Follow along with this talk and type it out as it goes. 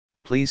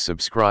Please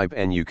subscribe,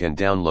 and you can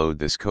download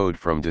this code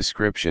from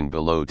description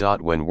below.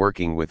 When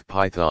working with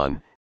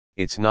Python,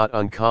 it's not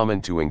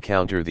uncommon to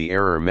encounter the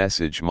error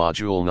message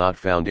module not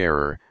found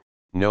error,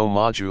 no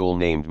module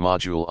named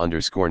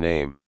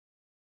module_name.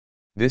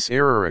 This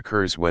error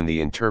occurs when the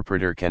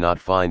interpreter cannot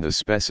find the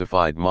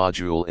specified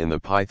module in the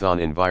Python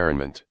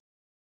environment.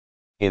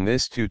 In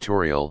this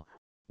tutorial,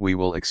 we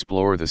will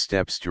explore the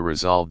steps to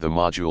resolve the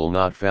module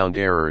not found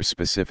error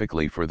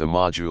specifically for the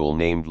module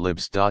named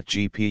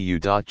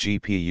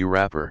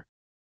libs.gpu.GpuWrapper.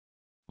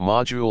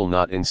 Module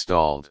not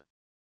installed.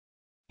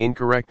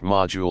 Incorrect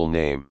module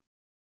name.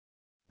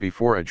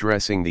 Before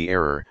addressing the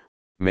error,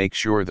 make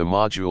sure the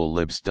module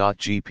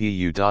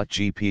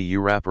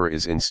libs.gpu.GpuWrapper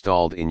is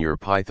installed in your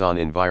Python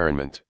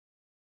environment.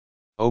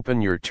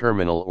 Open your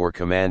terminal or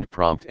command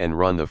prompt and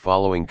run the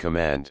following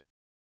command.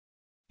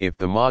 If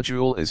the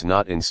module is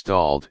not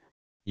installed,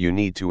 you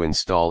need to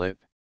install it.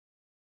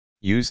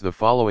 Use the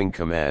following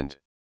command.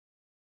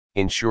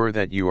 Ensure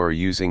that you are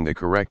using the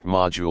correct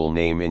module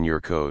name in your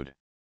code.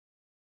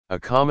 A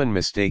common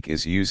mistake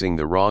is using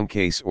the wrong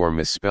case or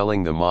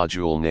misspelling the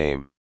module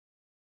name.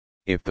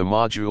 If the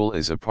module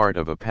is a part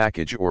of a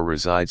package or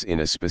resides in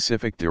a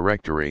specific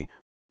directory,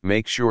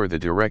 make sure the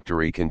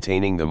directory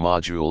containing the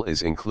module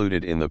is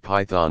included in the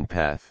Python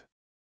path.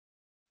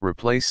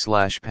 Replace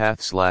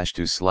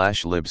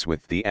 /path/to/libs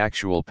with the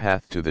actual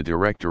path to the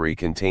directory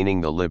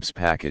containing the libs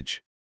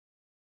package.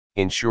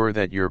 Ensure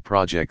that your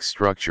project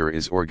structure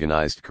is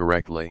organized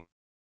correctly.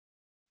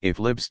 If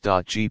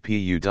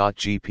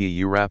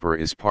libs.gpu.GpuWrapper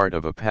is part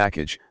of a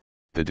package,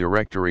 the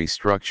directory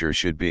structure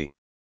should be.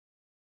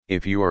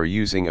 If you are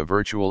using a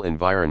virtual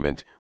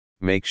environment,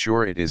 make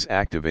sure it is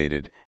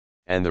activated,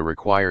 and the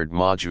required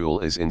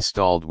module is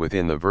installed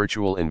within the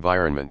virtual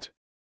environment.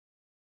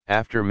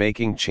 After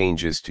making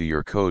changes to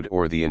your code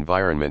or the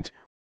environment,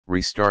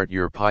 restart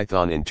your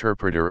Python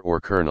interpreter or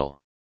kernel.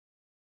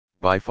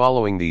 By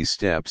following these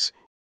steps,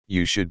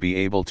 you should be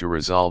able to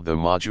resolve the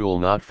module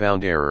not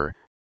found error,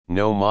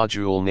 no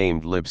module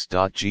named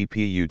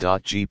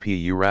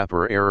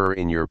libs.gpu.GpuWrapper error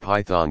in your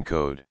Python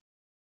code.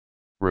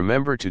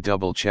 Remember to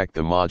double-check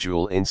the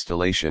module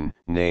installation,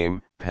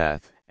 name,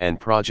 path, and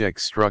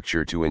project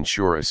structure to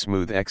ensure a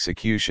smooth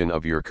execution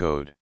of your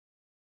code.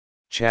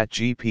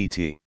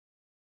 ChatGPT.